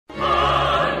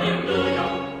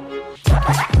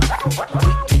Thank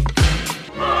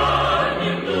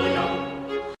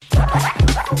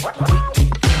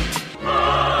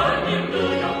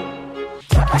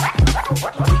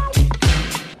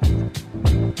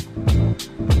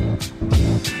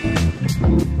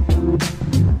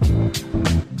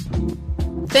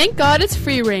God it's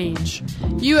free range.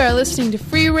 You are listening to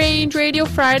Free Range Radio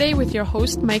Friday with your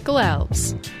host, Michael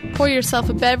Alves. Pour yourself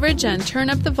a beverage and turn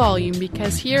up the volume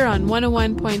because here on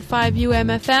 101.5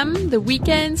 UMFM, the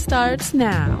weekend starts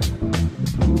now.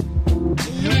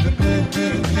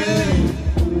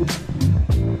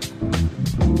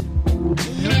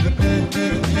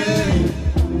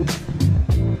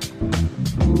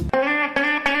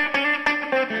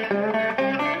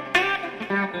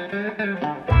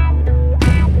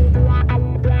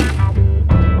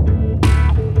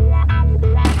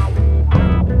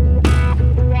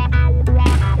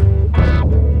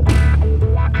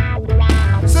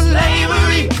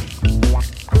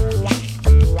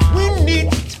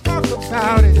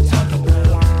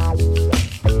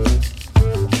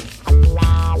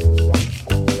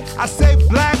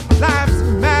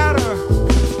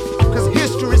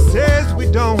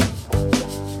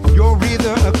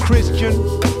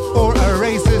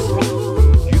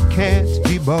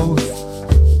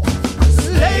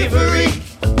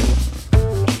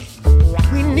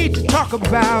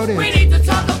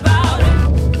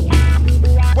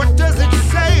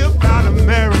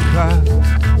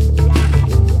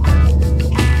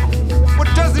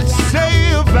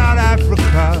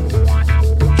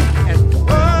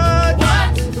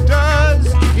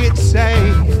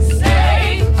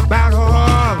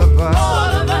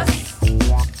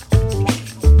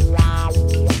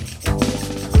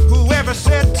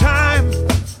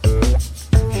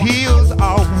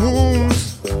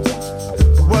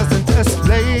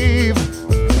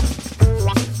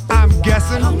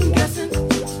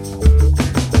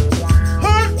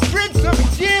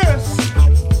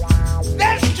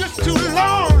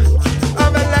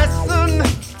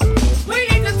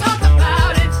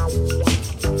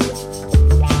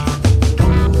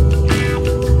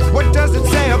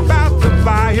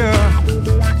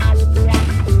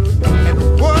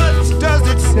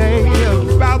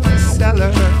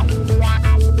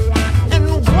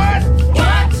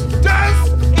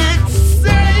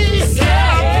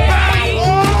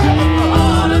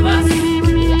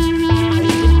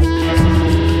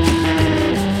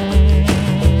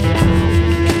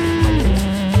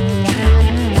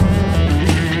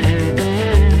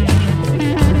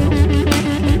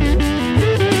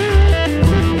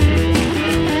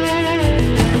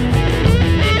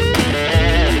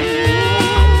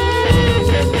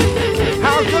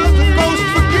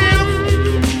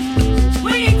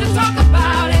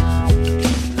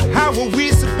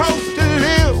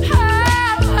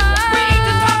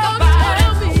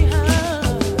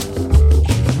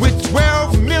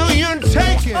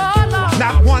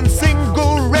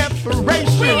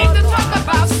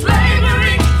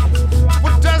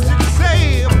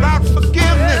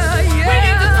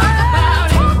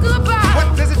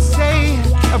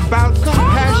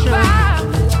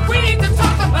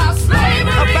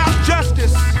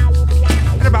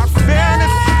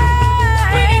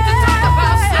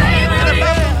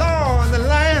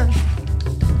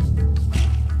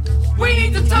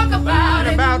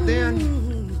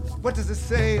 What does it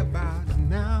say about it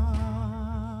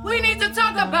now? We need to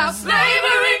talk about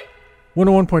slavery.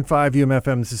 101.5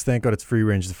 UMFM, this is Thank God It's Free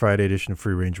Range, the Friday edition of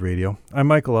Free Range Radio. I'm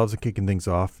Michael Elves, and kicking things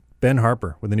off, Ben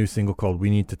Harper with a new single called We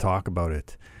Need to Talk About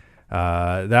It.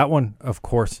 That one, of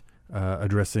course,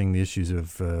 addressing the issues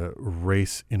of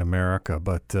race in America,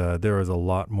 but there is a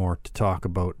lot more to talk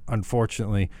about.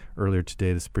 Unfortunately, earlier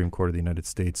today, the Supreme Court of the United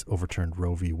States overturned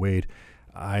Roe v. Wade.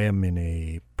 I am in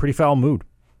a pretty foul mood.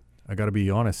 I got to be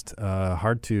honest.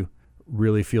 Hard to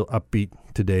really feel upbeat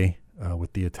today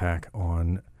with the attack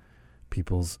on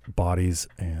people's bodies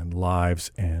and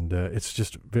lives, and it's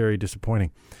just very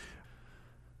disappointing.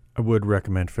 I would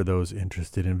recommend for those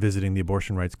interested in visiting the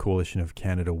Abortion Rights Coalition of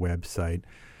Canada website,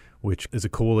 which is a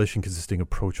coalition consisting of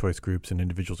pro-choice groups and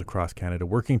individuals across Canada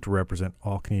working to represent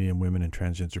all Canadian women and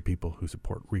transgender people who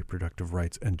support reproductive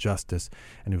rights and justice,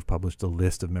 and who've published a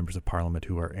list of members of Parliament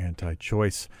who are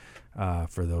anti-choice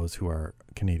for those who are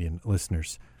Canadian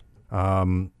listeners.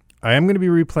 I am going to be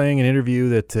replaying an interview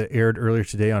that aired earlier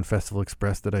today on Festival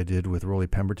Express that I did with Rolly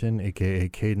Pemberton, a.k.a.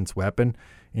 Cadence Weapon,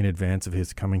 in advance of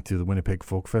his coming to the Winnipeg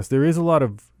Folk Fest. There is a lot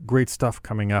of great stuff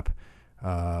coming up.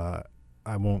 I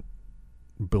won't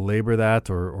belabor that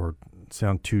or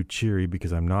sound too cheery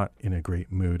because I'm not in a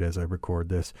great mood as I record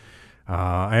this.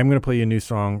 I am going to play you a new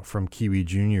song from Kiwi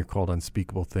Jr. called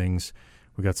Unspeakable Things.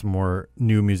 We got some more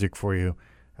new music for you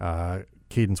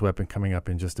Cadence Weapon coming up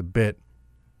in just a bit.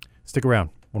 Stick around.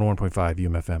 101.5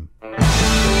 UMFM.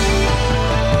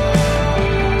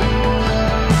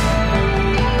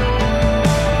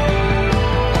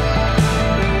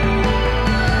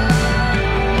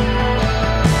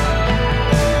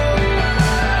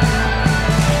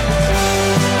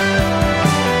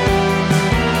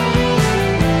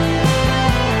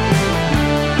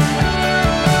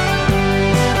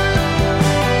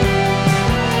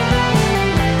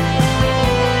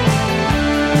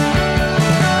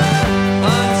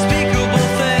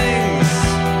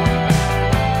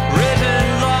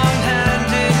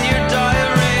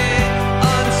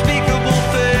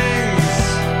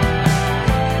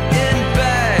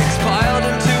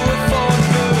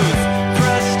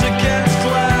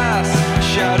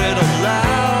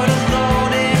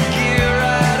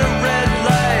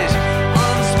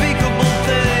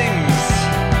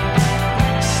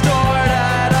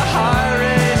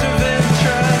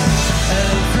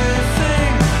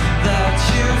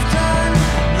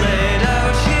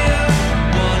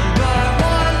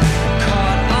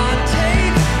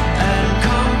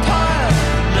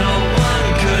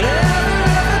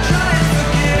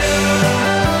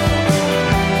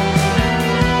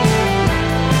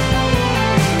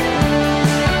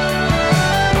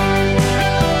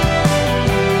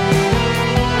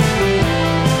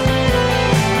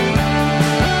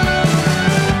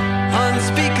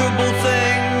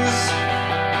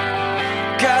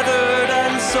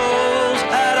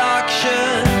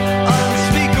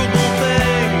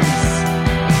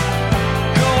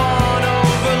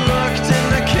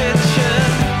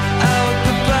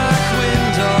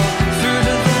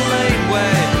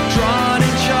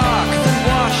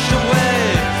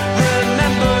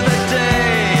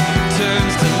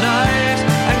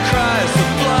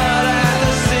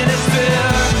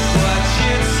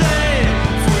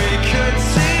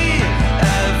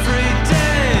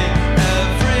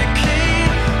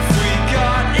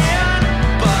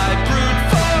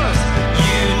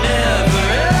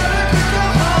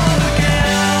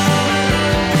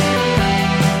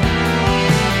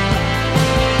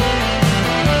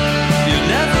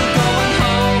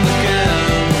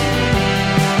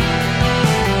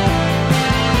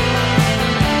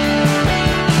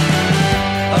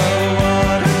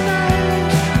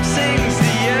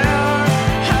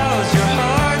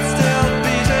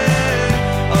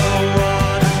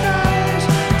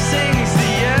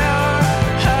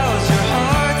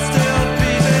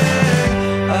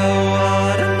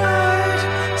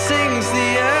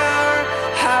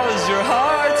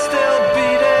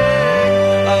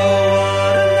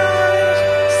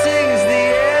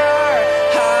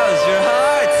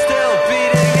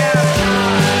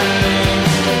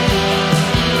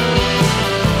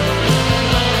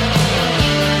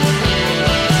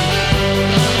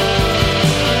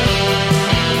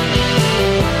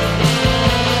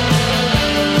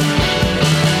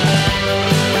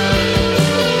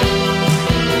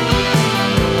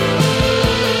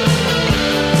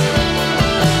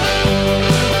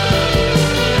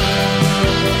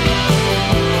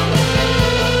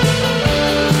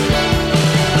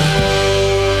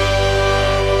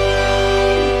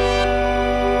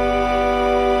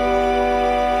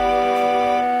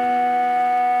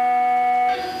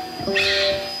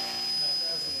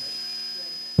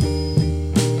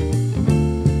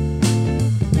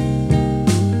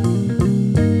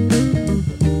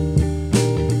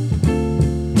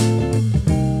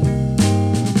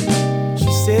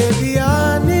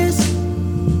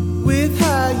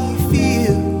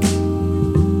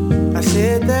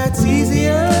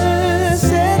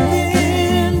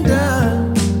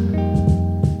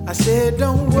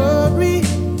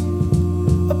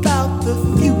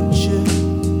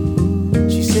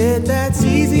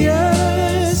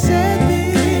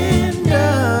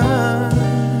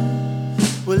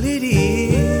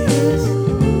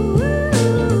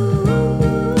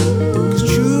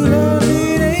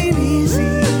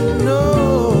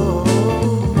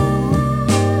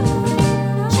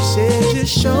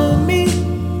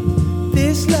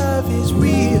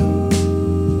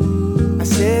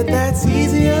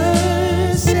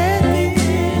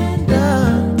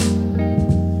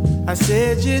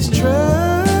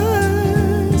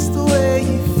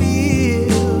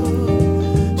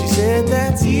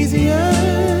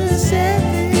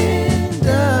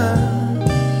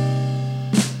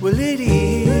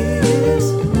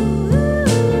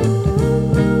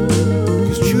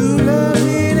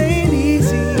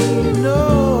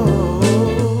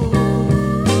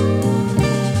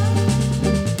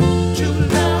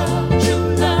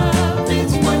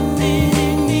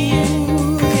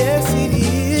 Yes, it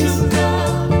is.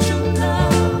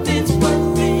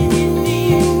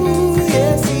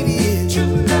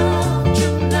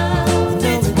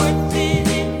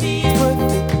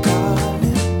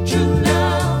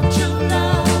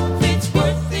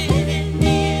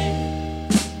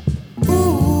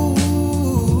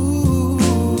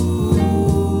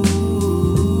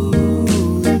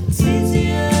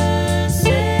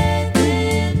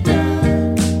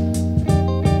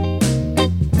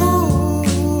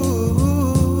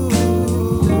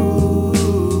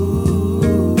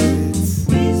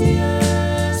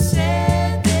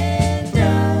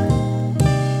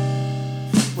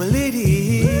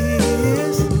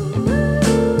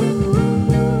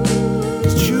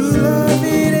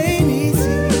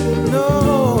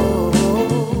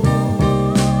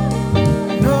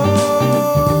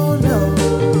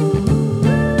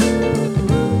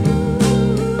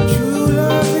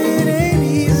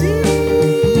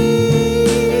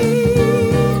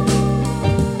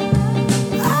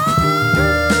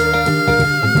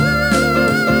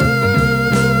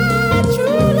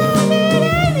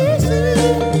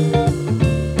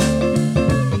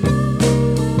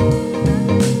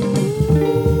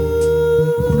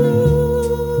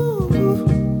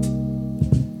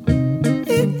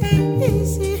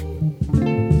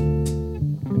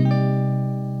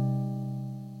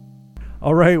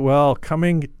 Well,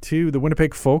 coming to the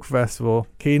Winnipeg Folk Festival,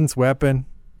 Cadence Weapon,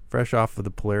 fresh off of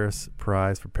the Polaris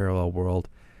Prize for Parallel World.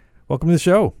 Welcome to the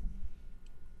show.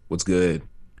 What's good?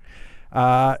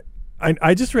 I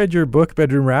just read your book,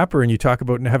 Bedroom Rapper, and you talk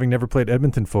about having never played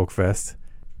Edmonton Folk Fest.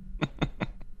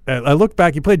 I look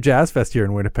back, you played Jazz Fest here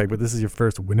in Winnipeg, but this is your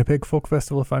first Winnipeg Folk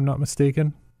Festival, if I'm not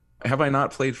mistaken. Have I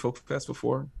not played Folk Fest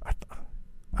before? I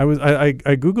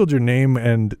Googled your name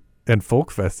and Folk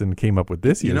Fest and came up with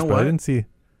this year's, but I didn't see.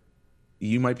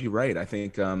 You might be right. I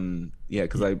think,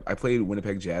 because I played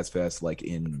Winnipeg Jazz Fest like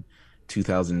in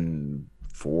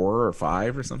 2004 or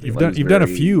 5 or something. You've done a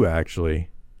few,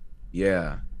 actually.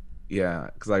 Yeah,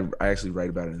 because I actually write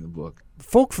about it in the book.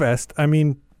 Folk Fest, I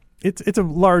mean, it's a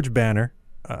large banner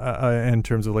in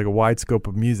terms of like a wide scope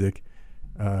of music,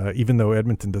 even though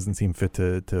Edmonton doesn't seem fit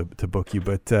to book you.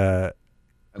 But I'd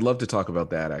love to talk about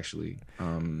that, actually.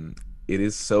 It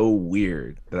is so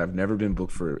weird that I've never been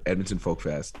booked for Edmonton Folk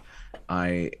Fest.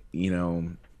 I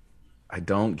don't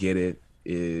get it.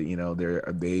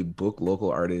 They book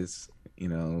local artists,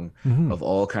 of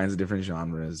all kinds of different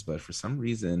genres, but for some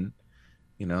reason,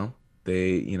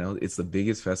 it's the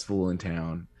biggest festival in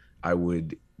town. I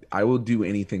will do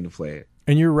anything to play it.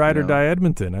 And you're ride or die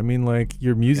Edmonton. I mean, like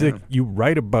your music, you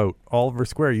write about Oliver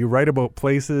Square. You write about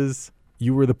places.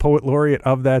 You were the poet laureate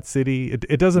of that city.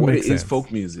 It doesn't make sense. What is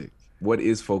folk music? What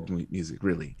is folk music,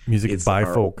 really? Music by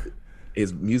folk.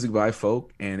 It's music by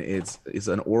folk, and it's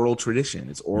an oral tradition.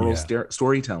 It's oral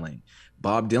storytelling.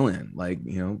 Bob Dylan,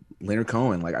 Leonard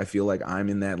Cohen. I feel like I'm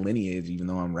in that lineage, even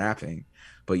though I'm rapping.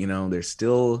 But there's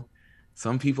still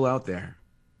some people out there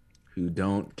who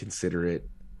don't consider it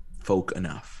folk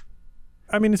enough.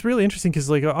 I mean, it's really interesting because,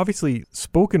 obviously,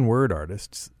 spoken word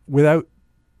artists without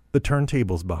the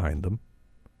turntables behind them.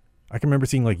 I can remember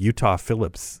seeing Utah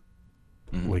Phillips,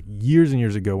 years and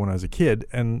years ago when I was a kid,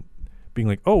 and being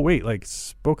like, oh wait,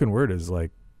 spoken word is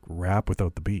like rap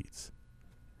without the beats.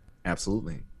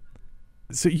 Absolutely.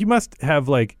 So you must have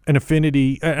an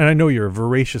affinity, and I know you're a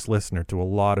voracious listener to a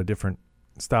lot of different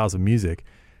styles of music.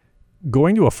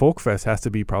 Going to a folk fest has to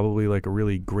be probably a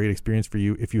really great experience for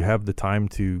you if you have the time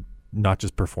to not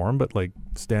just perform, but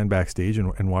stand backstage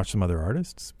and watch some other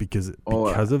artists because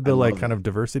of the kind of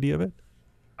diversity of it.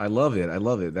 I love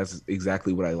it. That's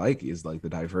exactly what I like is the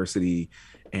diversity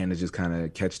and to just kind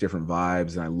of catch different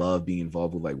vibes. And I love being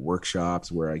involved with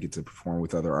workshops where I get to perform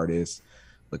with other artists.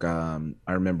 I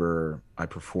remember I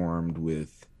performed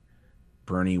with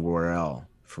Bernie Worrell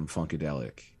from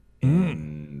Funkadelic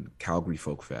in Calgary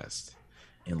Folk Fest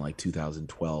in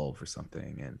 2012 or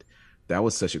something. And that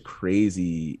was such a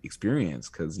crazy experience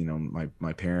because,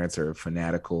 my parents are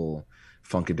fanatical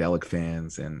Funkadelic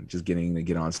fans, and just getting to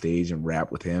get on stage and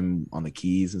rap with him on the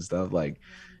keys and stuff,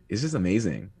 it's just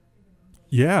amazing.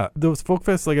 Yeah, those folk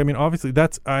fests, obviously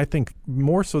that's, I think,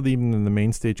 more so even than the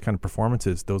main stage kind of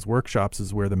performances, those workshops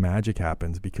is where the magic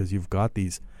happens because you've got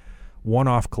these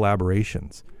one-off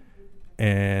collaborations.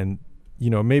 And,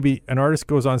 maybe an artist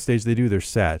goes on stage, they do their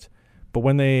set, but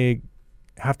when they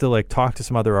have to talk to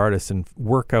some other artists and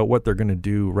work out what they're going to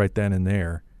do right then and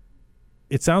there,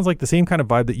 it sounds like the same kind of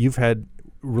vibe that you've had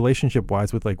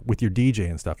relationship-wise with with your DJ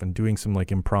and stuff and doing some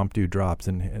impromptu drops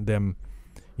and them.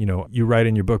 You write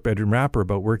in your book, Bedroom Rapper,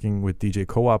 about working with DJ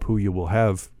Co-op, who you will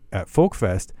have at Folk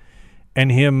Fest,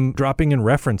 and him dropping in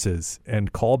references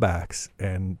and callbacks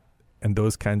and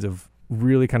those kinds of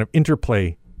really kind of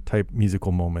interplay type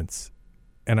musical moments.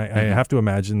 And I have to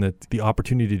imagine that the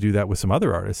opportunity to do that with some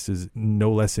other artists is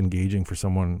no less engaging for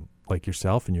someone like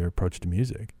yourself and your approach to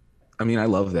music. I mean, I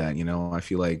love that. I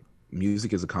feel like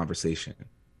music is a conversation.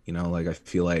 I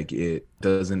feel like it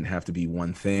doesn't have to be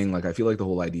one thing. I feel like the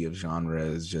whole idea of genre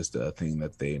is just a thing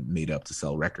that they made up to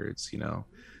sell records.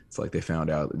 It's they found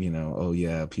out, oh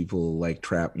yeah, people like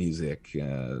trap music.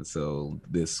 So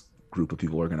this group of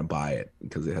people are going to buy it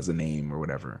because it has a name or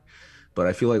whatever. But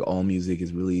I feel like all music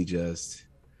is really just,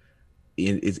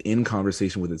 it's in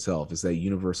conversation with itself. It's that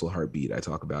universal heartbeat I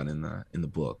talk about in the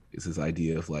book. It's this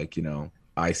idea of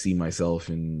I see myself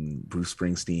in Bruce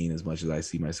Springsteen as much as I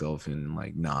see myself in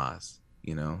Nas,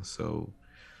 so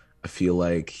I feel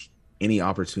like any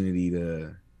opportunity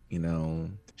to,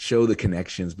 show the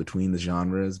connections between the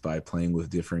genres by playing with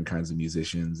different kinds of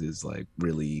musicians is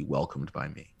really welcomed by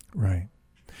me. Right.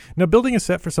 Now, building a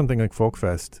set for something like Folk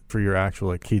Fest for your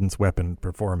actual Cadence Weapon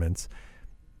performance,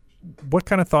 what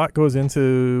kind of thought goes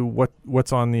into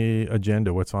what's on the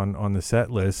agenda, what's on the set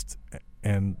list,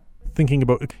 and thinking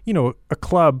about, a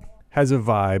club has a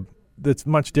vibe that's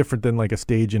much different than a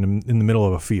stage in the middle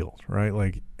of a field,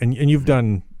 right? And you've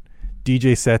done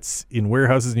DJ sets in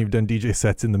warehouses and you've done DJ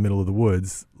sets in the middle of the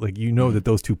woods. That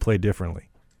those two play differently.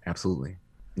 Absolutely.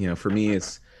 For me,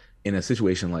 it's in a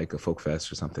situation like a folk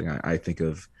fest or something, I think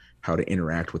of how to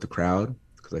interact with the crowd,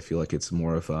 because I feel like it's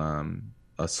more of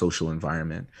a social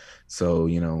environment. So,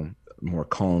 more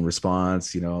call and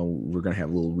response, we're going to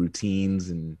have little routines,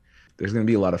 and there's going to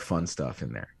be a lot of fun stuff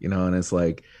in there, and it's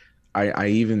like, I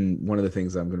even, one of the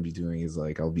things I'm going to be doing is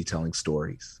like, I'll be telling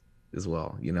stories as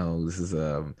well. This is,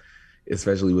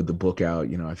 especially with the book out,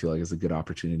 I feel like it's a good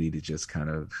opportunity to just kind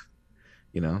of,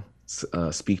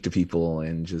 speak to people,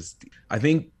 and just, I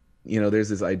think, there's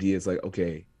this idea. It's like,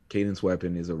 okay, Cadence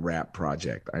Weapon is a rap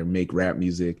project. I make rap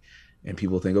music, and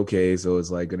people think, okay, so it's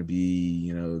like going to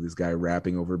be, this guy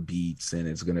rapping over beats, and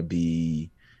it's going to be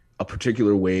a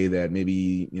particular way that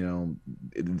maybe,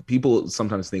 people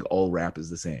sometimes think all rap is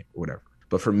the same or whatever.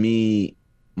 But for me,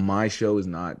 my show is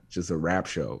not just a rap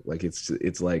show. Like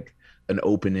it's like an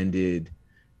open-ended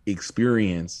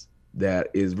experience that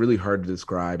is really hard to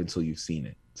describe until you've seen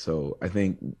it. So I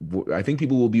think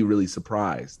people will be really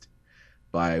surprised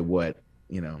by what,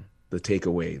 the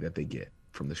takeaway that they get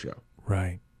from the show.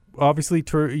 Right. Obviously,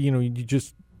 you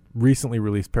just recently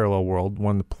released Parallel World,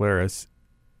 won the Polaris.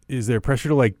 Is there pressure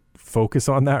to like focus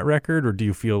on that record, or do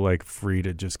you feel like free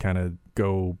to just kind of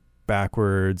go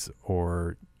backwards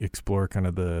or explore kind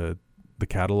of the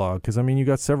catalog? Because I mean, you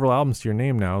got several albums to your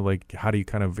name now. Like, how do you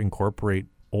kind of incorporate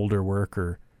older work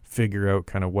or figure out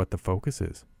kind of what the focus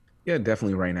is? Yeah,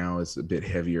 definitely. Right now it's a bit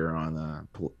heavier on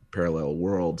the Parallel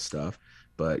World stuff,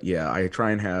 but yeah, I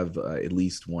try and have at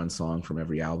least one song from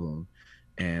every album.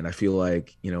 And I feel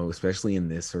like, especially in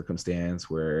this circumstance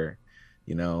where,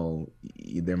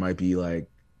 there might be like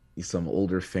some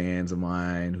older fans of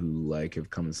mine who like have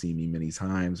come and seen me many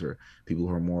times, or people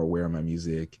who are more aware of my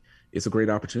music, it's a great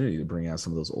opportunity to bring out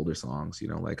some of those older songs.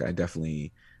 Like I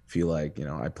definitely feel like,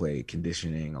 I play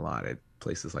Conditioning a lot at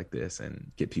places like this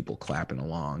and get people clapping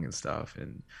along and stuff.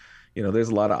 And, there's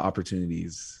a lot of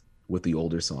opportunities with the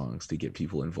older songs to get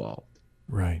people involved.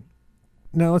 Right.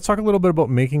 Now let's talk a little bit about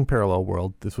making Parallel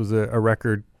World. This was a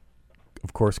record,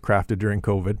 of course, crafted during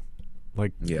COVID,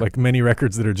 like many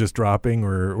records that are just dropping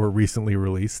or recently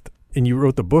released. And you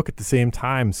wrote the book at the same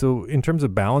time. So in terms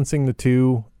of balancing the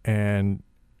two and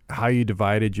how you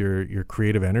divided your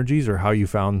creative energies, or how you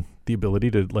found the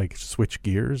ability to like switch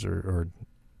gears or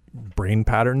brain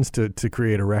patterns to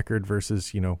create a record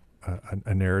versus,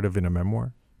 a narrative in a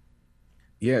memoir?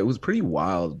 Yeah, it was pretty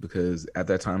wild because at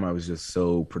that time I was just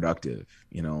so productive,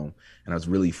 and I was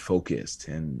really focused,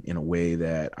 and in a way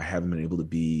that I haven't been able to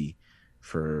be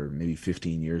for maybe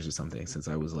 15 years or something, since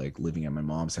I was like living at my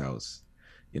mom's house,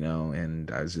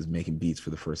 and I was just making beats for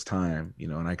the first time,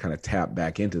 and I kind of tapped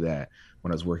back into that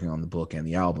when I was working on the book and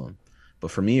the album.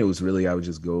 But for me, it was really, I would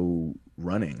just go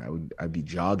running. I'd be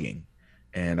jogging,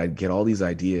 and I'd get all these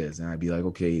ideas, and I'd be like,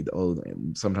 okay,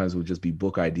 sometimes it would just be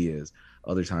book ideas.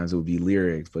 Other times it would be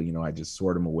lyrics, but, I just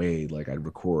sort them away. Like I'd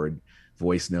record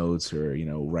voice notes or,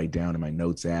 write down in my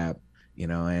notes app,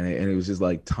 and it was just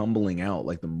like tumbling out.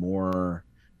 Like the more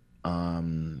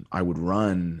I would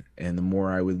run and the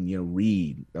more I would,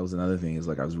 read. That was another thing, is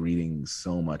like I was reading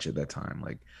so much at that time,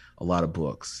 like a lot of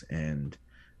books, and,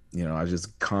 I was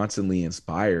just constantly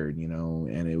inspired,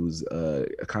 and it was a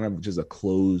kind of just a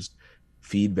closed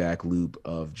feedback loop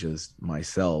of just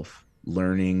myself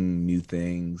learning new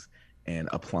things and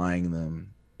applying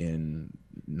them in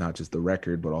not just the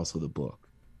record, but also the book.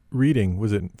 Reading,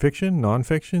 was it fiction,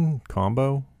 nonfiction,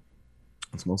 combo?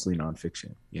 It's mostly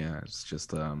nonfiction. Yeah, it's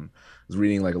just I was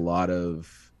reading like a lot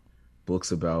of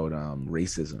books about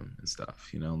racism and stuff,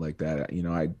 like that.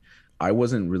 I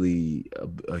wasn't really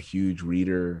a huge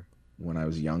reader when I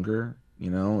was younger,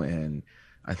 and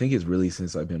I think it's really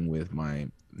since I've been with my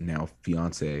now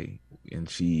fiance, and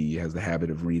she has the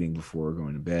habit of reading before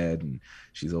going to bed, and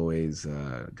she's always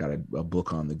got a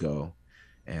book on the go,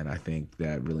 and I think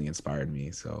that really inspired me.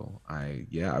 So I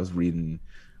was reading,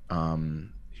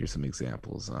 here's some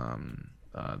examples.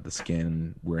 The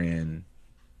Skin We're In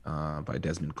by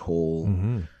Desmond Cole.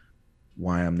 Mm-hmm.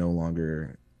 Why I'm No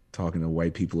Longer Talking to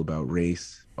White People About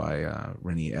Race by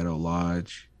Rennie Edo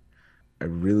Lodge.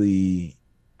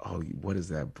 What is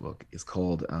that book? It's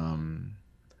called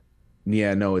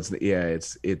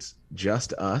it's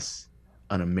Just Us,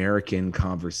 An American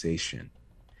Conversation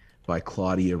by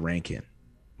Claudia Rankin.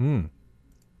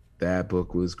 That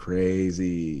book was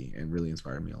crazy and really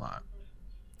inspired me a lot.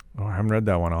 Oh, I haven't read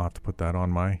that one. I'll have to put that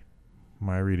on my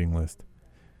reading list.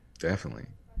 Definitely.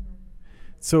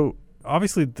 So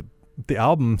obviously the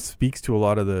album speaks to a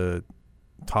lot of the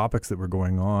topics that were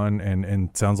going on,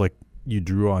 and sounds like you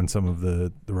drew on some of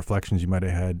the reflections you might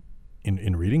have had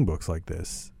in reading books like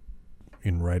this,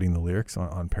 in writing the lyrics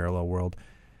on Parallel World.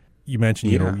 You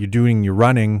mentioned, you're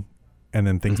running and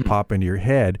then things pop into your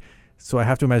head. So I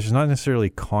have to imagine it's not necessarily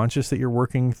conscious that you're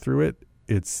working through it.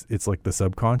 It's like the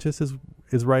subconscious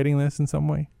is writing this in some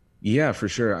way. Yeah, for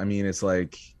sure. I mean, it's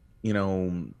like, you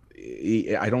know,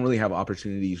 I don't really have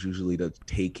opportunities usually to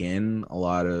take in a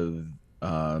lot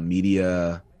of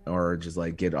media or just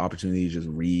like get opportunity to just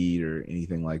read or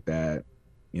anything like that,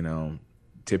 you know,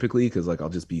 typically, because like I'll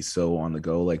just be so on the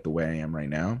go like the way I am right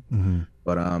now. Mm-hmm.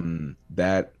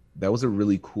 But that was a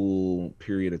really cool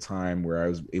period of time where I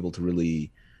was able to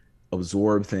really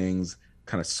absorb things,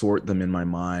 kind of sort them in my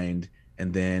mind,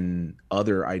 and then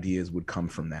other ideas would come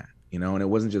from that, you know. And it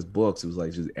wasn't just books, it was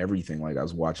like just everything. Like I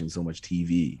was watching so much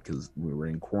TV because we were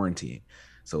in quarantine,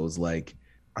 so it was like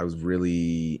I was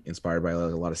really inspired by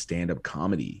like a lot of stand-up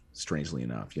comedy, strangely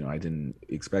enough. You know, I didn't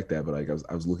expect that, but like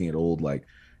I was looking at old like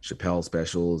Chappelle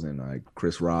specials and like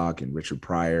Chris Rock and Richard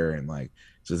Pryor, and like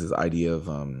just this idea of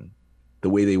the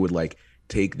way they would like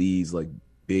take these like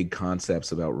big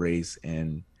concepts about race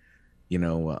and, you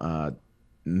know,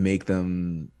 make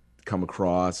them come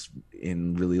across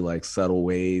in really like subtle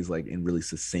ways, like in really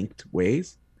succinct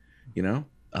ways, you know,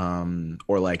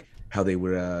 or like how they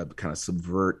would kind of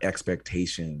subvert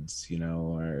expectations, you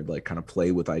know, or like kind of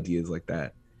play with ideas like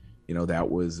that. You know, that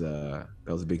was a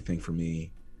big thing for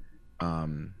me.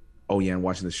 Oh yeah, and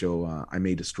watching the show I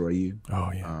May Destroy You.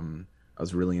 Oh yeah. I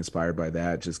was really inspired by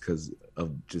that just because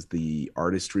of just the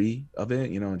artistry of it,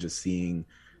 you know, and just seeing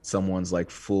someone's like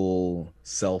full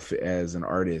self as an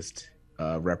artist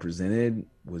represented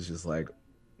was just like,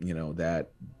 you know, that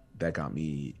got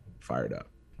me fired up.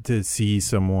 To see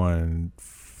someone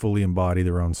fully embody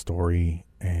their own story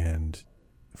and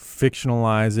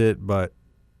fictionalize it, but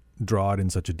draw it in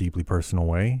such a deeply personal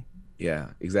way. Yeah,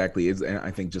 exactly. And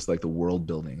I think just like the world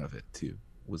building of it too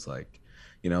was like,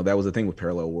 you know, that was the thing with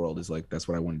Parallel World, is like, that's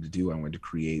what I wanted to do. I wanted to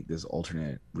create this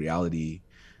alternate reality,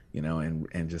 you know,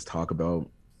 and just talk about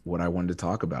what I wanted to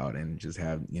talk about, and just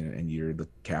have, you know, and you're the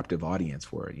captive audience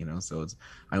for it, you know? So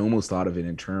I almost thought of it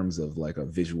in terms of like a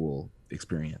visual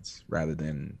experience rather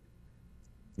than,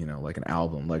 you know, like an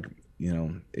album. Like, you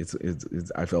know, it's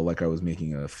I felt like I was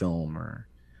making a film or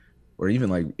even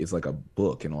like it's like a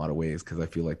book in a lot of ways, because I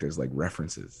feel like there's like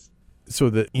references.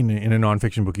 So that in a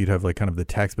nonfiction book, you'd have like kind of the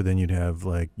text, but then you'd have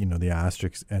like, you know, the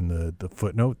asterisks and the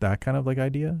footnote, that kind of like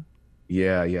idea.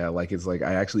 Yeah. Like it's like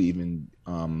I actually even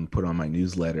put on my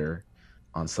newsletter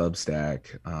on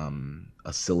Substack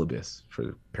a syllabus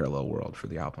for Parallel World for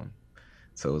the album.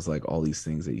 So it was like all these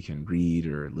things that you can read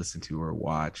or listen to or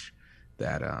watch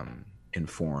that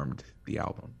informed the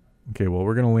album. Okay, well,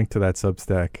 we're going to link to that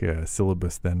Substack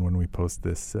syllabus then when we post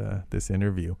this this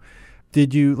interview.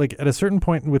 Did you, like, at a certain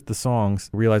point with the songs,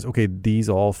 realize, okay, these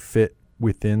all fit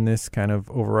within this kind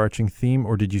of overarching theme,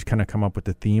 or did you kind of come up with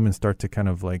the theme and start to kind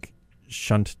of like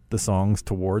shunt the songs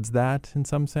towards that in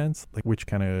some sense? Like, which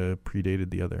kind of predated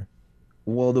the other?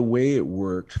 Well, the way it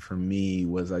worked for me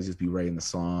was I'd just be writing the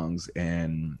songs,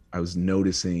 and I was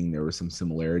noticing there were some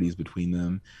similarities between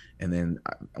them. And then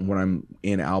when I'm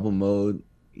in album mode,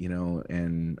 you know,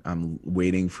 and I'm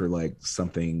waiting for like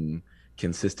something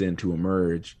consistent to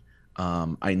emerge,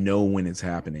 I know when it's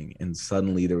happening. And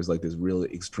suddenly there was like this real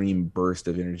extreme burst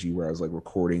of energy where I was like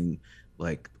recording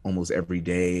like almost every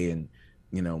day. And,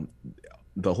 you know,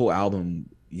 the whole album,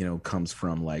 you know, comes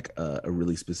from like a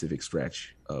really specific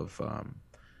stretch of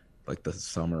like the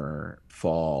summer,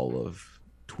 fall of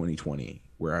 2020,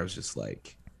 where I was just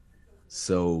like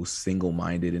so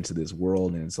single-minded into this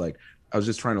world. And it's like I was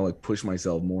just trying to like push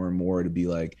myself more and more to be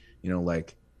like, you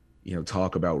know,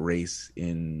 talk about race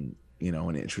in, you know,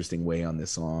 an interesting way on this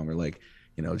song, or like,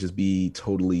 you know, just be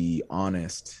totally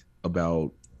honest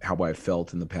about how I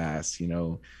felt in the past. You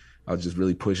know, I was just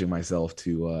really pushing myself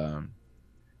to,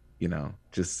 you know,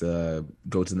 just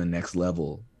go to the next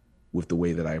level with the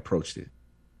way that I approached it.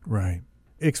 Right.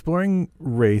 Exploring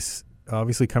race,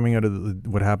 obviously coming out of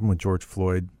what happened with George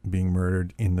Floyd being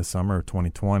murdered in the summer of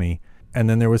 2020. And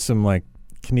then there was some like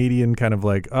Canadian kind of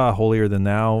like, holier than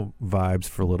thou vibes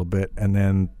for a little bit. And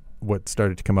then what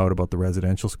started to come out about the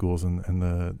residential schools and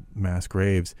the mass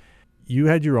graves. You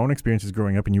had your own experiences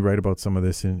growing up, and you write about some of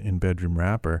this in Bedroom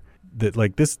Rapper, that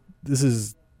like this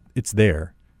is, it's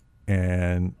there,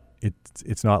 and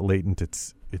it's not latent.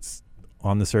 It's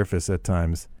on the surface at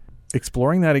times.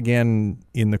 Exploring that again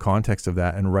in the context of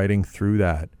that and writing through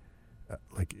that,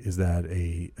 like, is that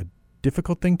a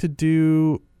difficult thing to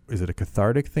do? Is it a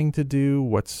cathartic thing to do?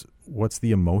 What's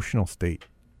the emotional state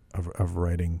of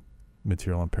writing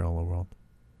material on Parallel World?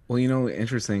 Well, you know,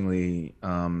 interestingly,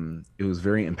 it was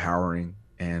very empowering,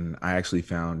 and I actually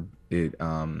found it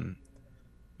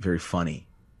very funny.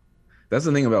 That's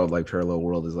the thing about like Parallel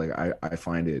World, is like I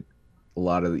find it a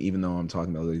lot of, even though I'm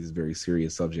talking about these very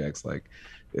serious subjects, like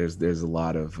there's a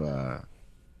lot of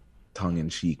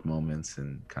tongue-in-cheek moments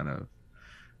and kind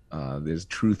of there's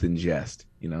truth in jest,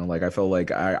 like I felt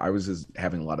like I was just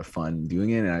having a lot of fun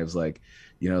doing it, and I was like,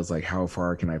 it's like, how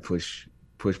far can I push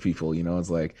people, it's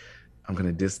like I'm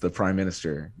gonna diss the prime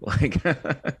minister, like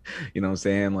what I'm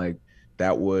saying, like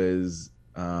that was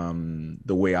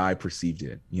the way I perceived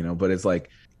it, but it's like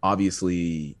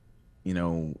obviously,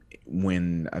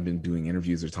 when I've been doing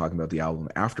interviews or talking about the album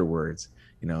afterwards,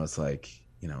 it's like,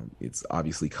 it's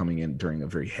obviously coming in during a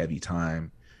very heavy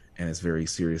time and it's very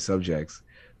serious subjects.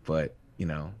 But,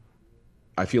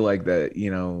 I feel like that,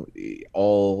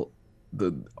 all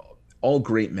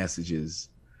great messages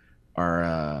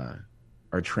are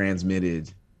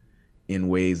transmitted in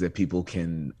ways that people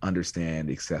can understand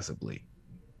accessibly,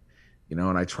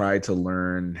 and I try to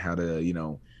learn how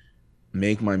to,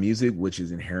 make my music, which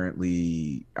is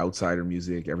inherently outsider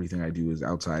music. Everything I do is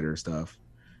outsider stuff.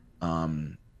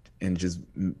 And just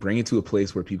bring it to a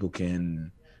place where people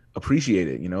can appreciate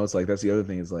it. It's like, that's the other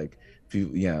thing, is like,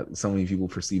 so many people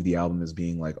perceive the album as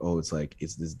being like, oh, it's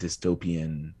this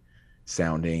dystopian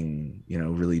sounding,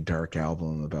 really dark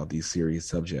album about these serious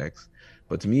subjects.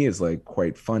 But to me, it's like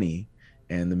quite funny.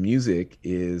 And the music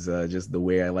is just the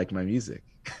way I like my music.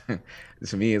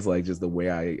 To me, it's like just the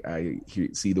way I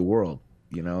see the world,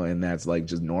 and that's like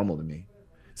just normal to me.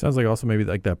 Sounds like also maybe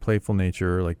like that playful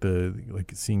nature, like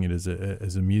seeing it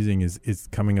as amusing is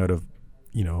coming out of,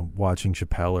 watching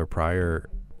Chappelle or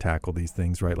Pryor tackle these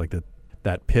things, right? Like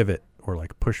that pivot or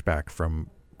like pushback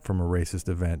from a racist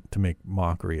event to make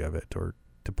mockery of it or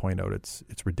to point out its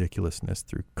ridiculousness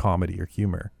through comedy or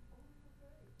humor.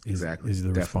 Exactly. Is the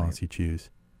Definitely. response you choose.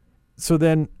 So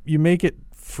then you make it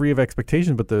free of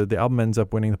expectation, but the album ends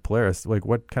up winning the Polaris. Like,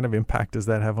 what kind of impact does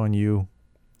that have on you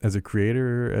as a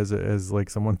creator, as like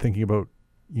someone thinking about,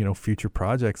 future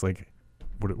projects? Like,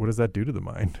 what does that do to the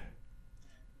mind?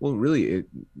 Well, really, it,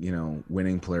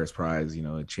 winning Polaris Prize,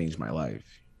 it changed my life.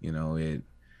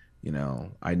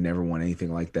 I never won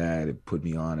anything like that. It put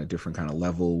me on a different kind of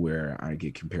level where I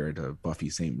get compared to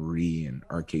Buffy St. Marie and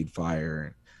Arcade Fire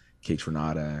and Kate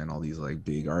Renata and all these like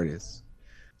big artists.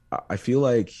 I feel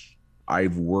like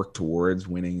I've worked towards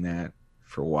winning that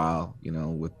for a while,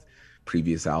 with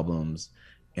previous albums.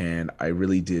 And I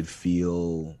really did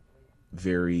feel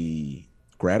very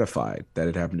gratified that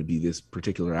it happened to be this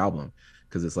particular album,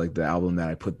 because it's like the album that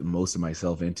I put the most of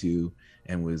myself into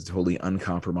and was totally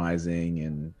uncompromising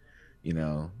and,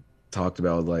 talked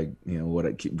about like, what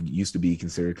it used to be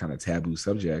considered kind of taboo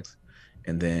subjects.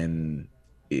 And then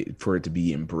for it to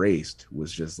be embraced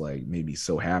was just like made me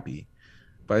so happy.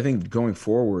 But I think going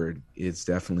forward, it's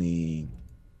definitely,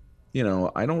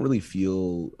 I don't really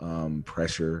feel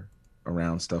pressure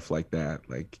around stuff like that.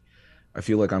 Like, I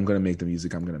feel like I'm going to make the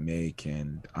music I'm going to make,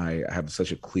 and I have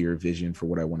such a clear vision for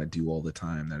what I want to do all the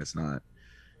time that it's not,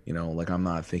 like I'm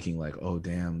not thinking like, oh,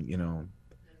 damn,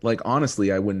 like,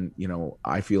 honestly, I wouldn't,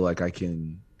 I feel like I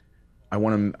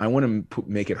want to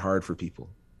make it hard for people.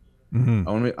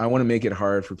 Mm-hmm. I want to make it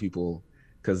hard for people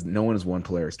because no one has won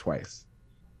Polaris twice.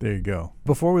 There you go.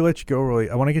 Before we let you go, Rolly,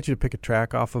 I want to get you to pick a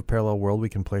track off of Parallel World we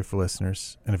can play for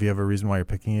listeners. And if you have a reason why you're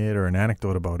picking it or an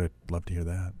anecdote about it, I'd love to hear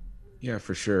that. Yeah,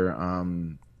 for sure.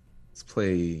 Let's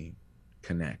play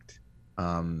Connect.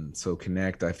 So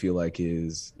Connect, I feel like,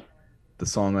 is the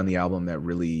song on the album that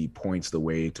really points the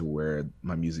way to where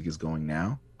my music is going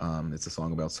now. It's a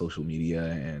song about social media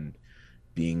and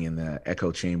being in the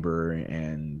echo chamber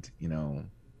and,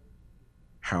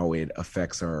 how it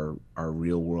affects our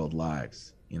real world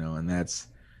lives, and that's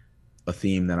a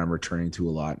theme that I'm returning to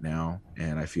a lot now.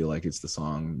 And I feel like it's the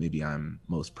song maybe I'm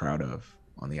most proud of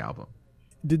on the album.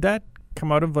 Did that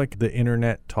come out of like the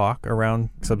internet talk around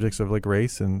subjects of like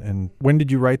race, and when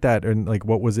did you write that, and like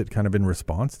what was it kind of in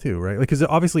response to, right? Like, because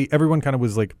obviously everyone kind of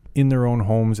was like in their own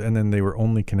homes and then they were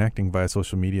only connecting via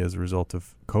social media as a result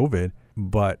of COVID.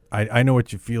 But I know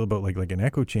what you feel about like an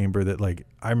echo chamber. That like,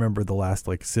 I remember the last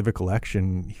like civic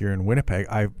election here in Winnipeg,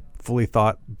 I fully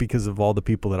thought, because of all the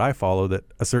people that I follow, that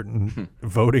a certain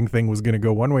voting thing was going to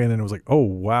go one way, and then it was like, oh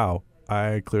wow,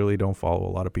 I clearly don't follow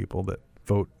a lot of people that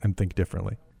vote and think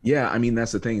differently. Yeah, I mean,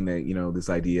 that's the thing, that, this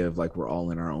idea of like we're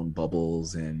all in our own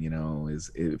bubbles, and,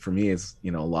 for me, it's,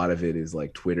 a lot of it is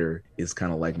like Twitter is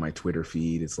kind of like my Twitter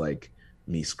feed. It's like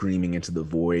me screaming into the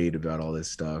void about all this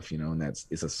stuff, and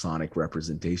it's a sonic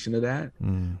representation of that.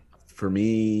 For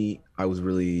me, I was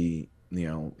really,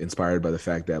 inspired by the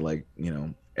fact that like,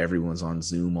 everyone's on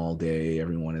Zoom all day.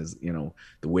 Everyone is,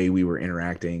 the way we were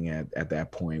interacting at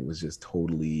that point was just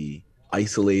totally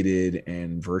isolated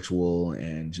and virtual,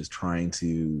 and just trying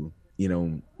to,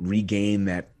 regain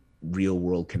that real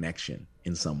world connection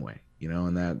in some way,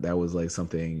 and that was like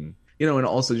something, you know, and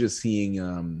also just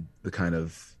seeing the kind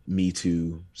of Me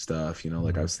Too stuff, you know,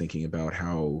 like I was thinking about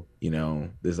how, you know,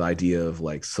 this idea of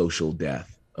like social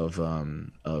death of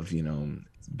you know,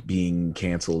 being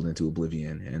canceled into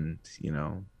oblivion, and, you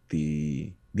know,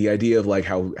 the idea of like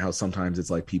how sometimes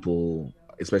it's like people,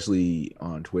 especially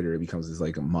on Twitter, it becomes this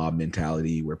like a mob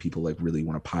mentality where people like really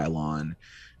want to pile on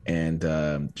and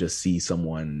just see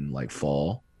someone like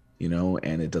fall, you know,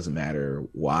 and it doesn't matter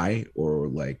why or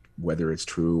like whether it's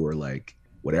true or like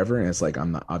whatever. And it's like,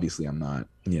 I'm not,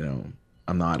 you know,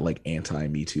 I'm not like anti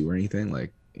Me Too or anything,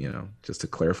 like, you know, just to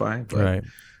clarify. But right.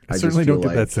 I certainly don't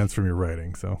get that sense from your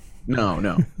writing. So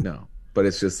no. But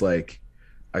it's just like,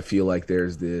 I feel like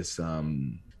there's this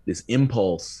this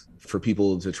impulse for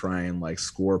people to try and like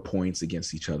score points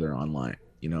against each other online,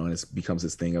 you know, and it becomes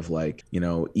this thing of like, you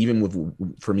know, even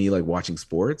for me, like watching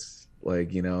sports,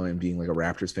 like, you know, and being like a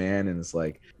Raptors fan, and it's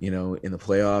like, you know, in the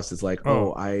playoffs, it's like,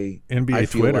 NBA I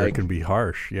feel Twitter like, can be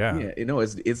harsh. Yeah. You know,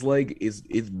 it's like,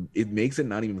 it makes it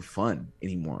not even fun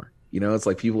anymore. You know, it's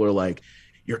like people are like,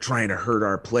 you're trying to hurt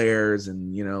our players,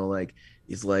 and, you know, like,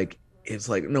 it's like,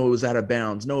 no, it was out of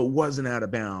bounds. No, it wasn't out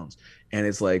of bounds. And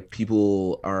it's like,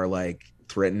 people are like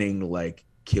threatening to like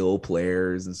kill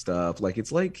players and stuff. Like,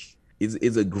 it's like,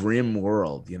 it's a grim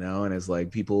world, you know? And it's like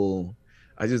people,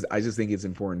 I just think it's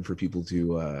important for people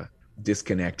to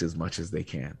disconnect as much as they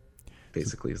can,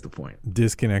 basically, is the point.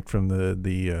 Disconnect from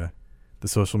the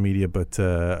social media. But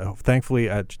thankfully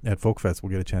at FolkFest, we'll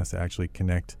get a chance to actually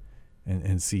connect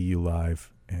and see you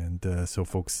live. And so,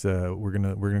 folks, we're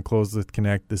gonna close the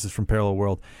connect. This is from Parallel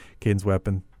World, Cadence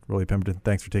Weapon, Rolly Pemberton.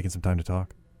 Thanks for taking some time to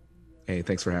talk. Hey,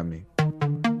 thanks for having me.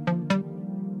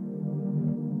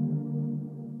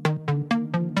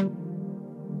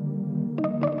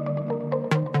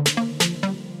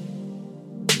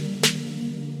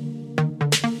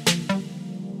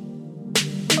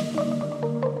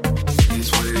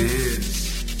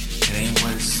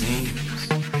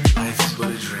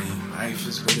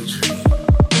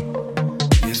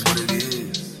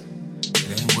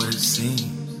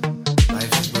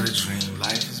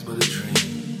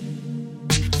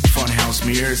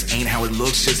 Ain't how it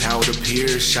looks, just how it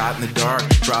appears. Shot in the dark,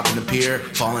 dropping the pier,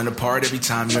 falling apart every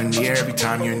time you're near.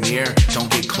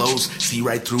 Don't get close, see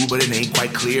right through, but it ain't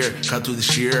quite clear. Cut through the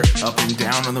sheer, up and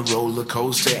down on the roller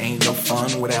coaster. Ain't no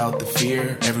fun without the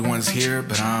fear. Everyone's here,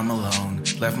 but I'm alone.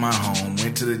 Left my home,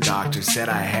 went to the doctor, said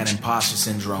I had imposter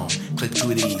syndrome. Clicked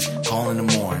through these, calling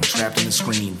the morning, trapped in the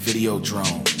screen, video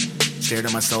drone. Stared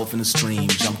at myself in the stream,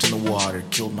 jumped in the water,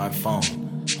 killed my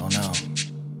phone. Oh no.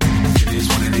 It is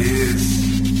what it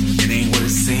is. It ain't what it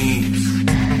seems.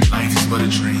 Life is but a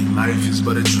dream. Life is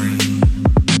but a dream.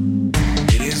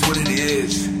 It is what it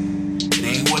is. It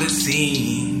ain't what it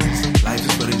seems. Life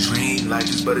is but a dream. Life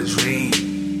is but a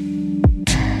dream.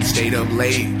 Stayed up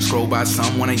late, scrolled by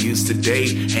someone I used to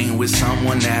date, hanging with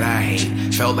someone that I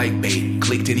hate. Felt like bait,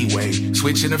 clicked anyway.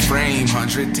 Switching the frame,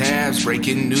 100 tabs,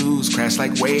 breaking news, crashed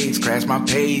like waves, crashed my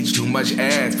page, too much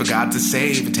ads, forgot to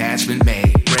save, attachment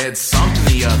made. Read something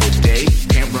the other day,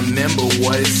 can't remember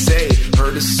what it say.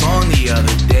 Heard a song the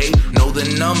other day, know the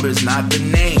numbers, not the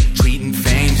name. Treating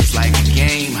fame just like a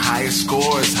game, higher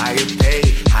scores, higher pay,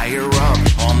 higher up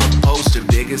on the poster,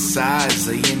 bigger size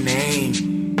of your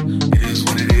name. It is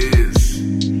what it is.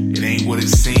 It ain't what it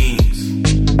seems.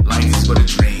 Life is but a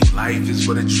dream. Life is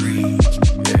but a dream.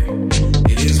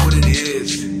 Yeah. It is what it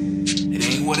is. It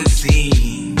ain't what it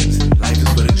seems. Life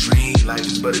is but a dream. Life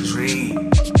is but a dream.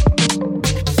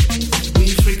 We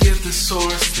forget the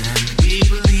source, then we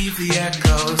believe the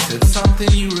echoes. Said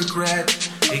something you regret.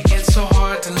 It gets so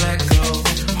hard to let go.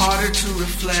 Harder to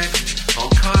reflect. All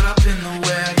caught up in the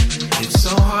web. It's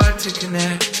so hard to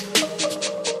connect.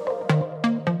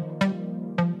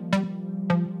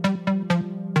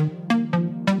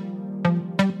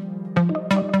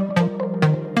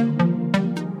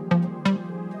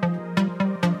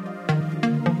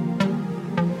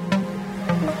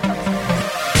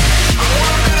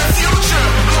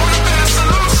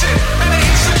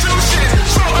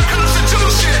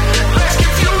 Contribution, more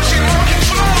confusion, more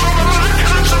control over my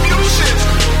contribution.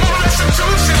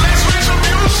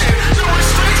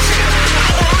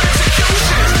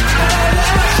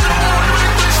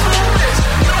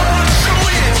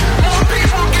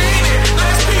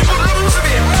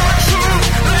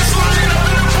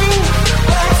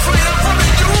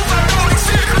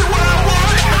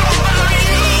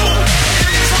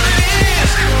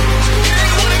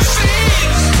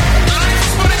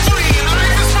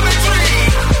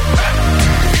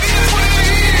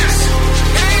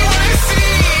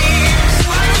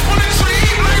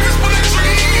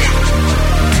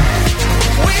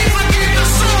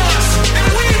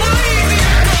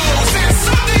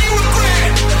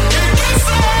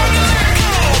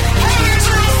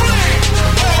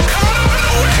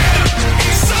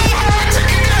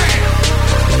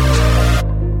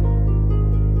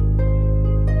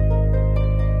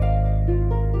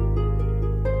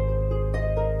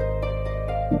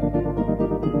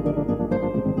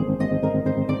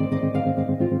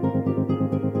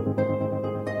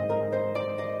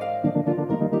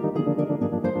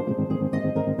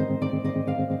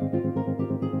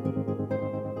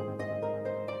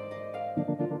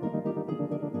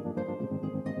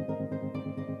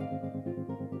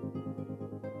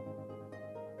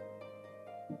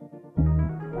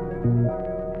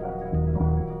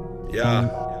 Yeah,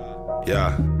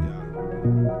 yeah.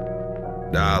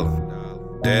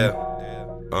 Dollar, yeah,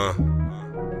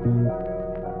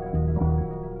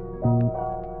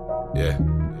 yeah,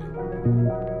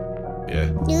 yeah.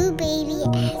 New baby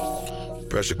S.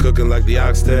 Pressure cooking like the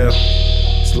oxtail.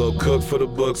 Slow cook for the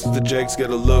books. The Jakes get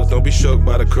a look. Don't be shook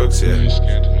by the crooks here.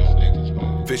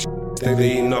 Fish think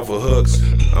they eating off of hooks.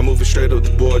 I'm moving straight up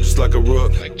the board just like a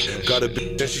rook. Got a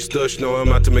bitch and she stush. Know I'm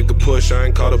out to make a push. I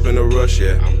ain't caught up in a rush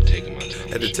yet.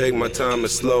 Had to take my time and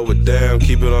slow it down.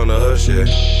 Keep it on the hush, yeah.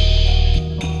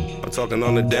 I'm talking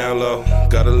on the down low.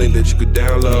 Got a link that you could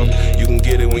download. You can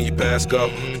get it when you pass go.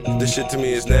 This shit to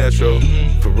me is natural.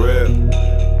 For real,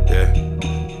 yeah.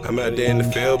 I'm out there in the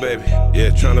field, baby. Yeah,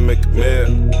 trying to make a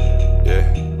meal.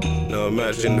 Yeah, no,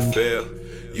 imagine the fail.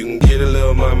 You can get a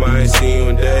little mama, I ain't seen you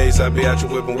in days. I be out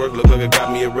your whipping work, look like I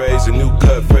got me a raise. A new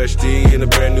cut, fresh tea, and a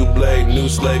brand new blade. New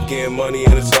slave, getting money,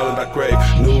 and it's all that I crave.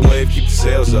 New wave, keep the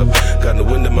sails up. Got the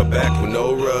wind in my back with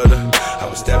no rudder. I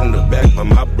was stabbed in the back by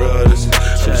my brothers.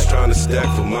 I'm just trying to stack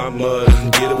for my mother.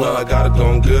 Get it while I got it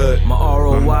going good. My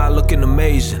ROI looking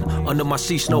amazing. Under my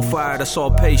seats, no fire, that's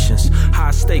all patience.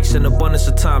 High stakes and abundance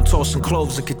of time. Tossing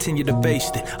cloves and continue to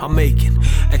baste it. I'm making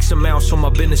X amounts so my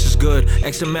business is good.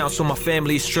 X amounts so my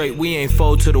family is straight. We ain't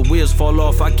fold till the wheels fall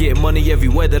off. I get money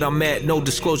everywhere that I'm at. No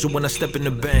disclosure when I step in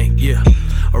the bank, yeah.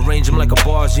 Arrange them like a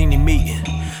Barzini meeting.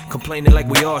 Complaining like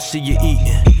we all see you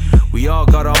eating. We all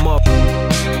got our up.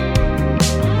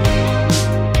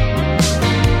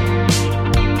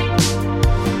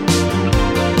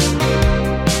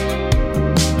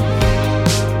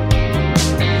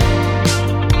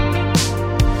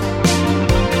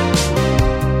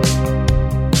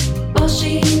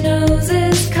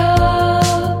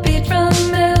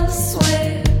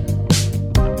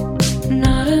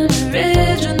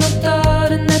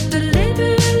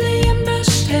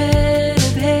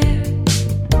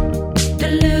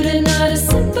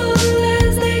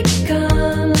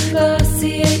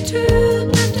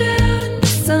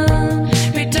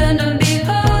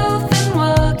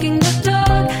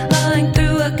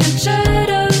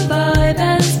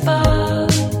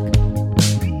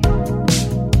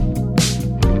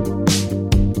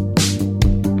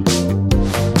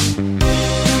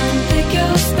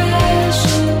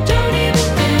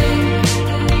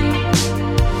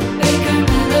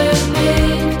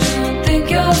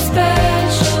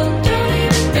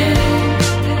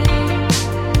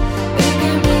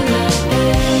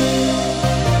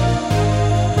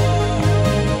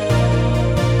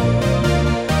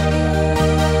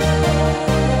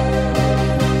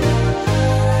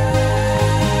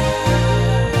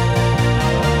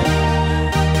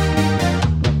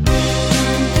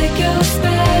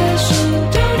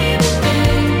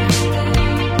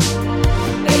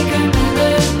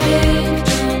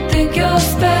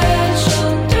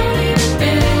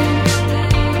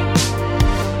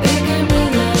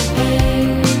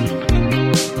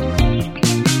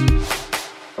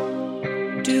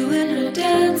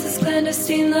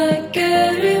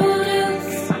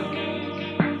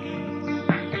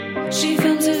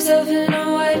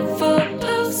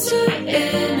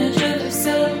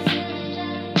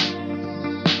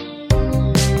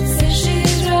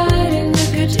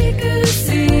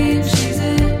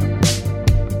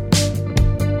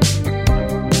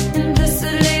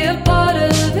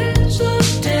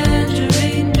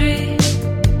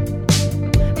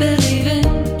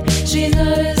 She's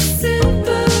not as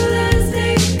simple as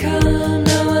they come.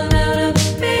 Now I'm out of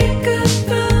faith.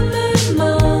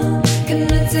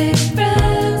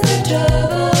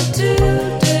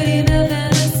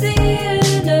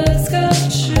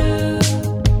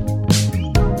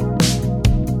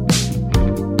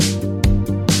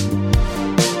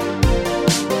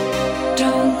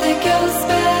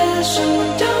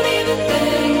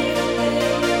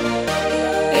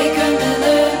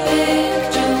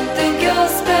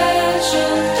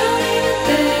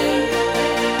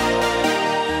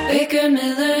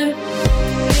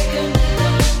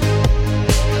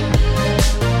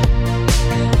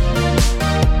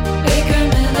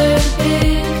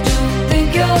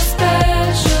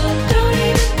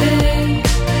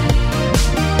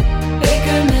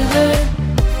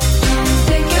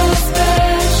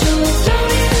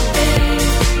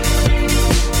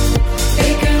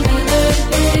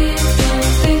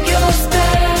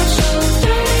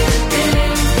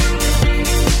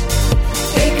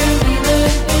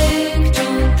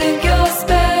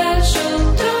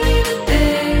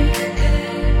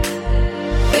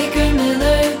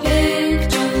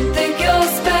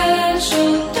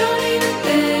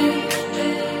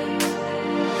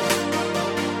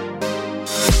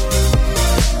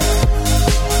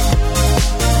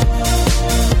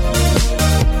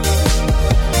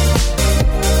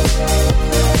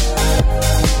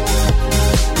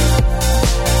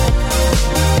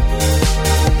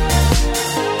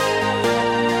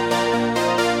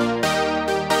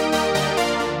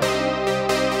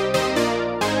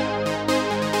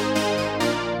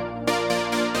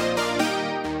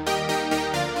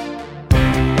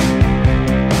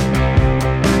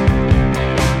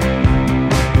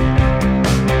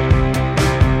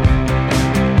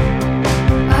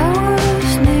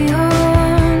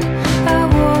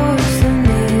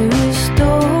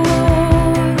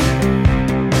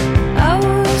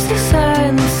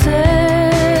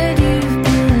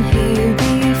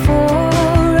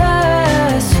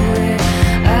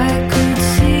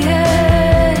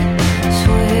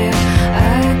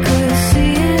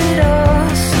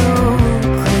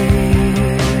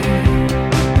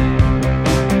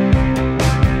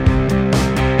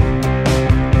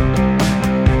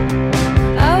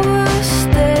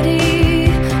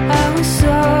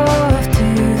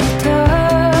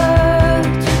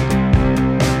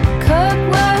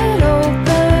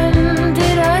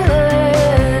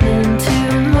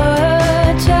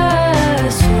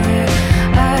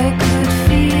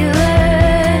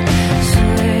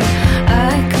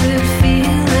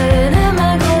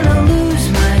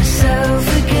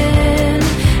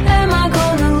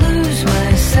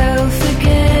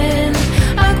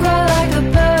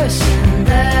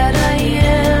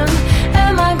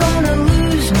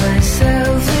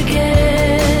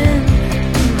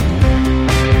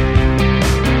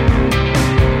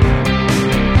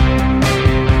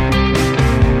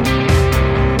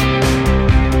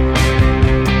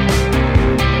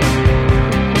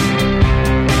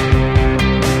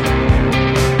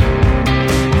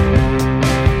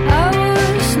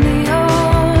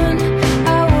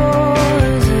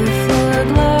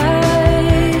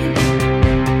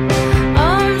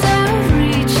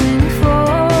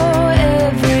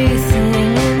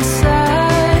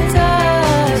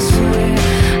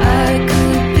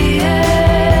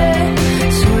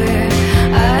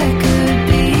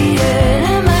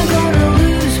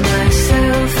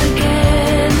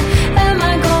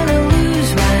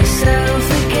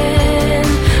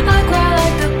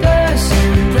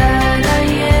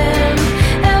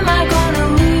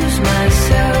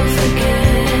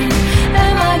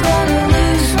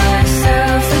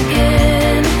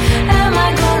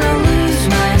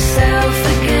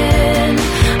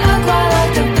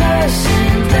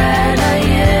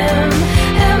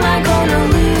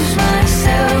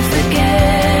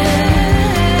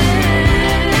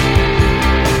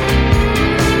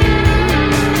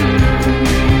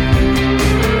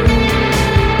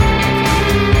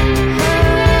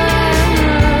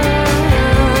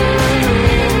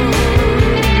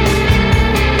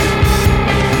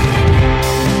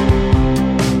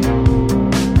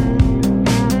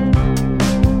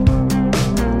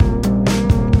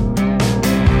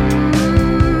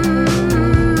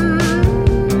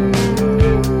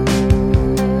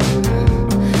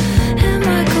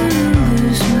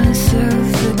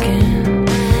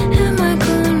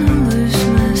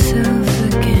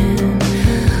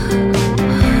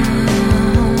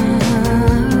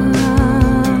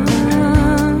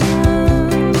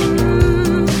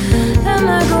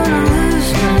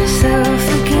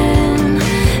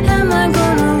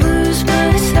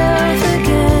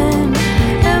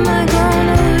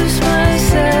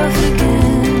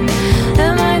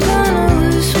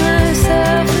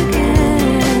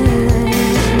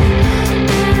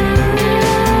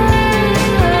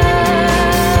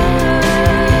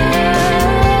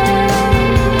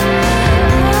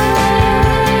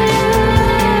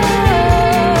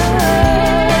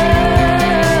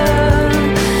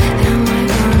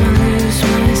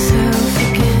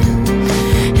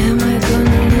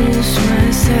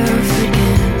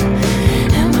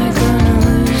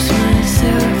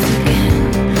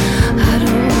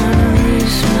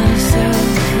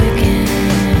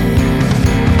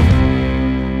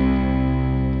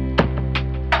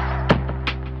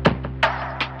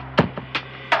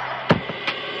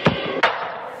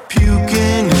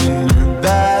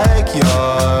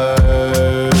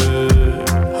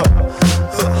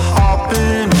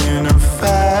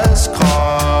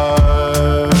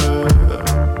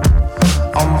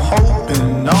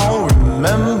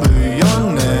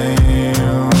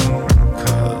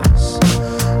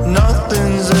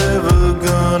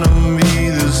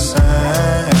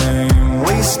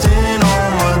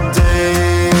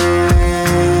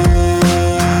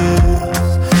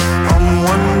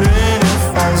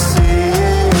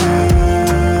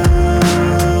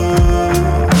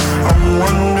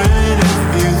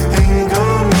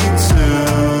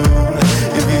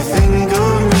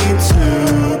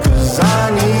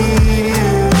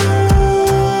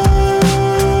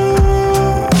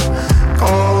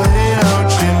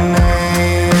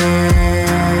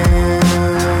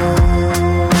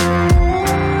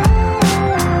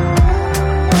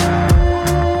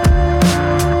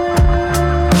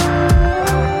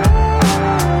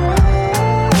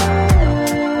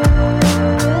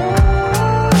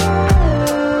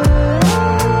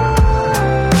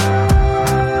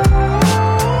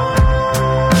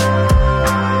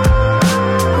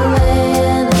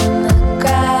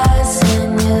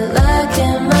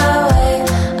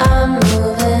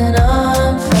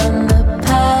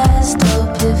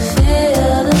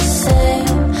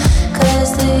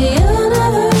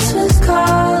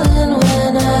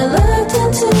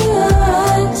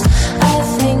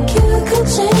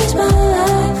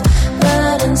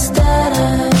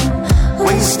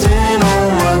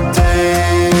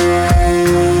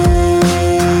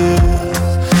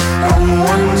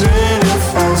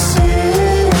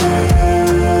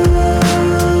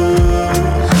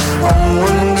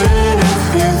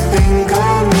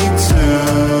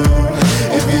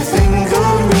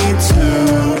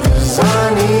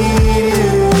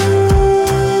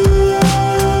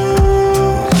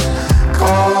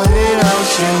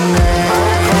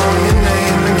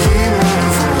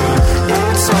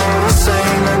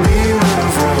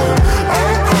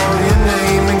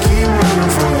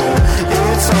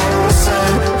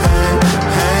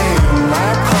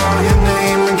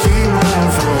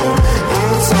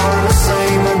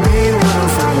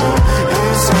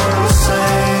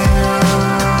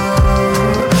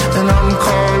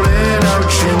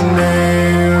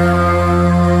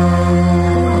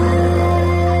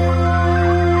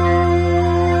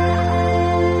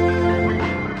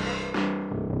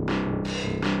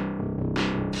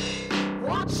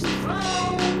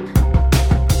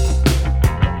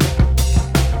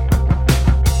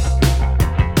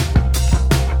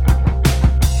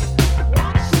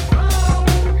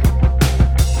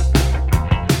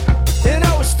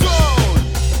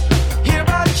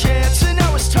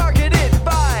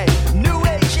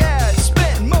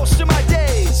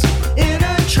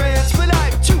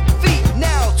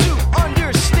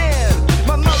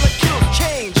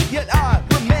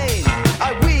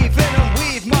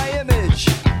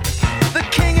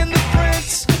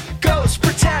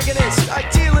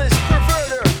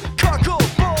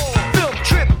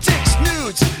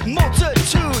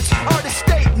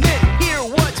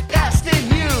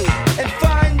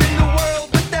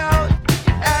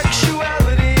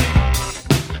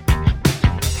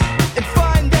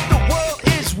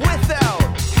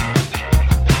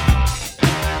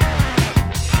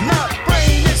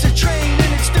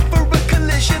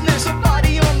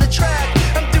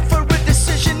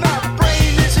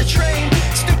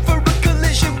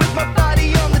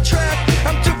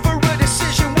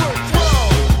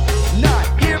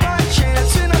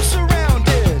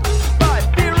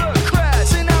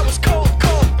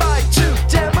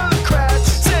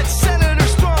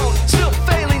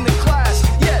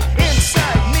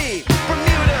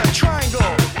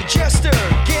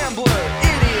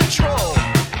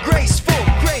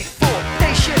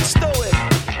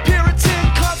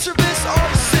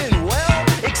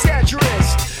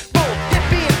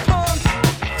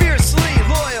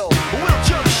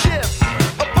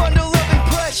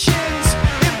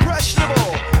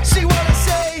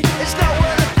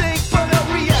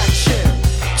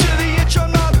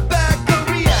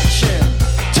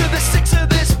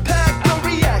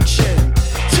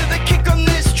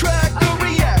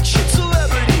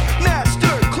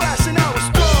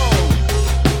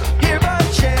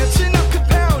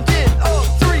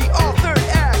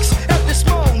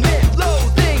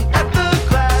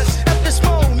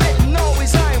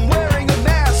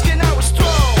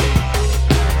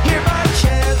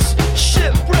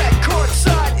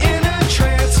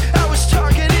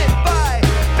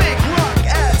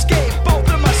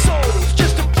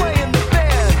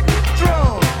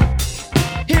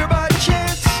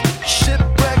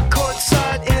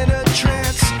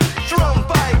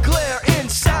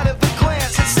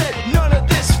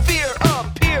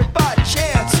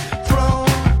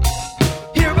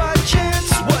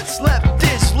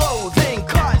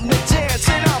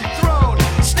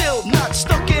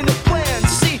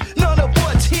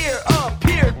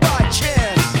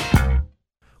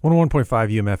 101.5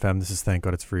 UMFM. This is Thank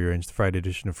God It's Free Range, the Friday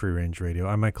edition of Free Range Radio.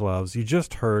 I'm Michael Alves. You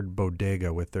just heard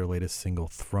Bodega with their latest single,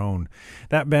 Throne.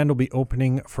 That band will be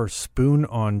opening for Spoon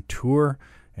on tour,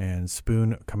 and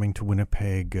Spoon coming to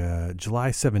Winnipeg July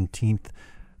 17th.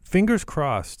 Fingers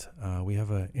crossed. We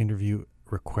have an interview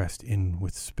request in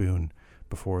with Spoon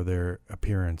before their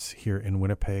appearance here in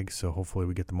Winnipeg, so hopefully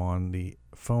we get them on the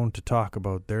phone to talk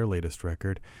about their latest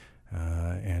record.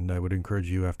 And I would encourage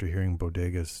you, after hearing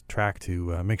Bodega's track,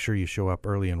 to make sure you show up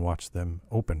early and watch them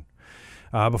open.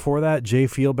 Before that, Jay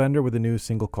Fielbender with a new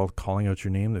single called Calling Out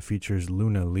Your Name that features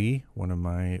Luna Lee, one of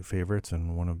my favorites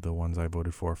and one of the ones I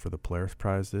voted for the Polaris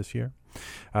Prize this year.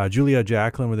 Julia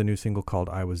Jacqueline with a new single called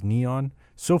I Was Neon.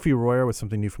 Sophie Royer with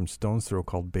something new from Stone's Throw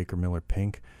called Baker Miller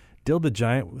Pink. Dill the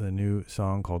Giant with a new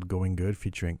song called Going Good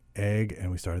featuring Egg,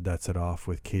 and we started that set off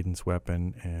with Cadence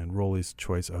Weapon and Rolly's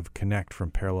choice of Connect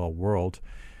from Parallel World.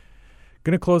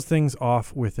 Going to close things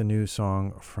off with a new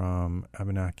song from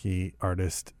Abenaki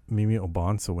artist Mimi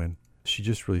Obansawin. She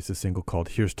just released a single called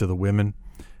Here's to the Women.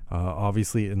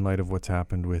 Obviously, in light of what's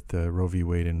happened with Roe v.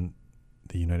 Wade in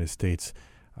the United States,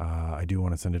 I do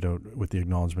want to send it out with the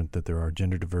acknowledgement that there are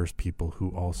gender diverse people who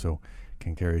also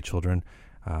can carry children.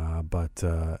 But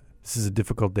this is a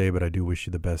difficult day, but I do wish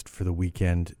you the best for the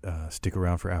weekend. Stick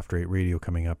around for After 8 Radio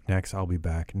coming up next. I'll be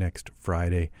back next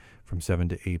Friday from 7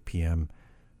 to 8 p.m.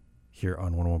 here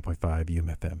on 101.5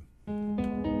 UMFM.